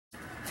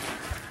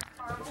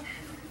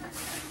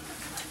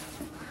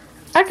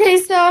Okay,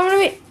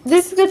 so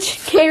this is a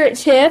carrot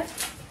chip.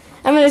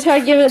 I'm gonna try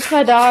to give it to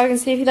my dog and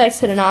see if he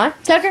likes it or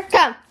not. Tucker,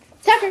 come.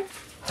 Tucker.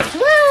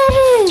 Come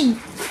on.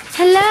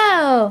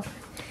 Hello.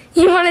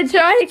 You wanna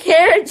try a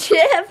carrot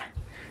chip?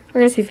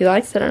 We're gonna see if he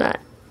likes it or not.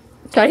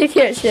 Try your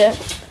carrot chip.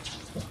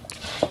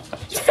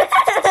 He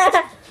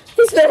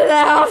spit it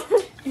out.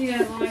 He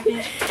doesn't like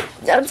it.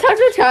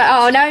 Tucker try.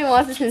 Oh, now he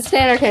wants it since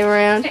Tanner came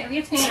around. Chew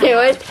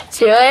it.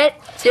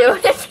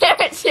 Carrot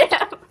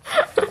chip.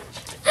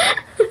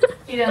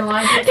 He didn't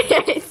like it.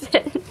 Yeah, he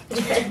said.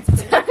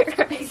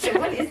 He said,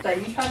 what is that?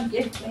 You trying to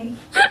give me?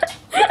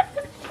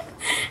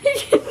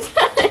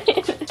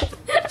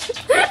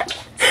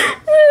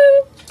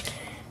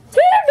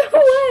 Tanner, go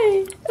away.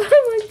 Oh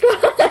my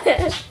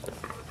god.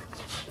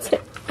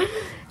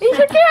 Eat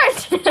your carrot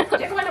chip.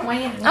 It went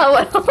away. Oh,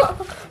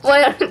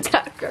 well,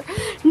 Tucker.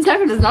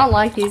 Tucker does not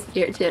like these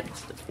carrot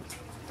chips.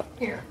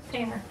 Here,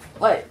 Tanner.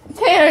 Wait,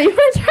 Tanner, you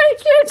want to try a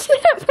carrot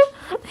chip?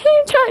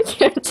 You try a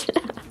carrot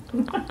chip.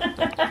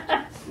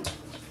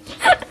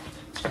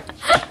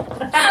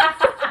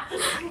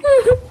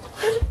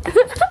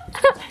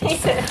 He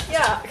said,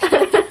 yuck.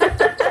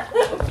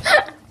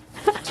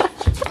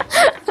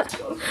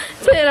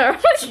 Tanner,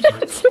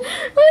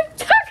 look,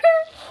 Tucker.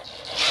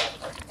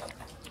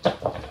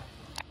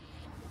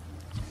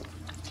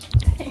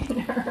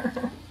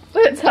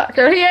 Look at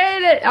Tucker, he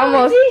ate it.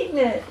 Almost. He's eating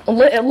it.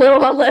 Little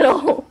by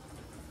little.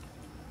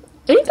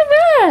 Eat the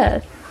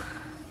rest.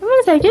 I'm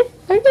gonna take it.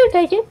 I'm gonna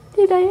take it.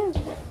 Eat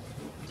that.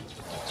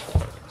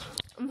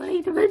 I'm gonna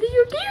eat the rest of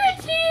your carrot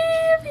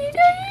chip. Eat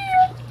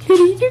that.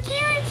 Eat your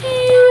carrot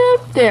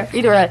chip. There,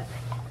 eat the rest.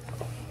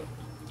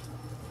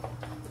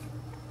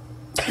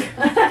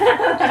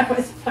 That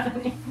was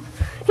funny.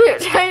 Here,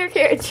 try your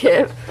carrot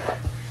chip.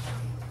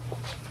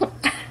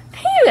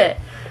 Eat it.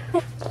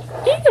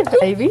 Eat it,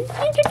 baby. Eat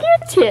your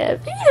carrot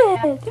chip. Eat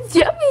it. It's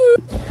yummy.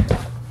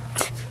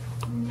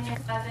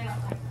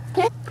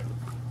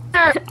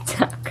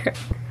 Tucker.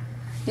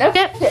 No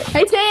carrot chip.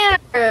 Hey,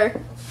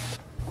 Tanner.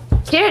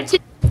 Carrot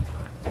chip.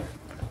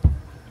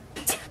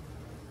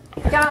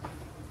 Got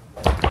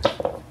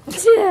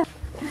Yeah.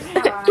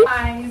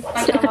 eyes.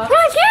 Come on,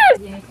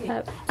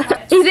 carrot.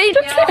 He's eating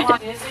your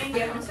carrot.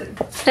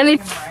 And he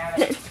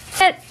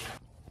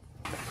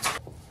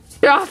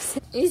drops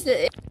it. He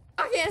said,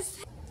 I guess.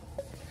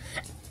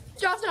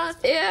 Drops it on his,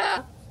 yeah.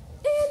 And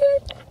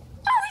it,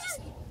 oh, he just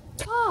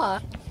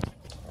talked.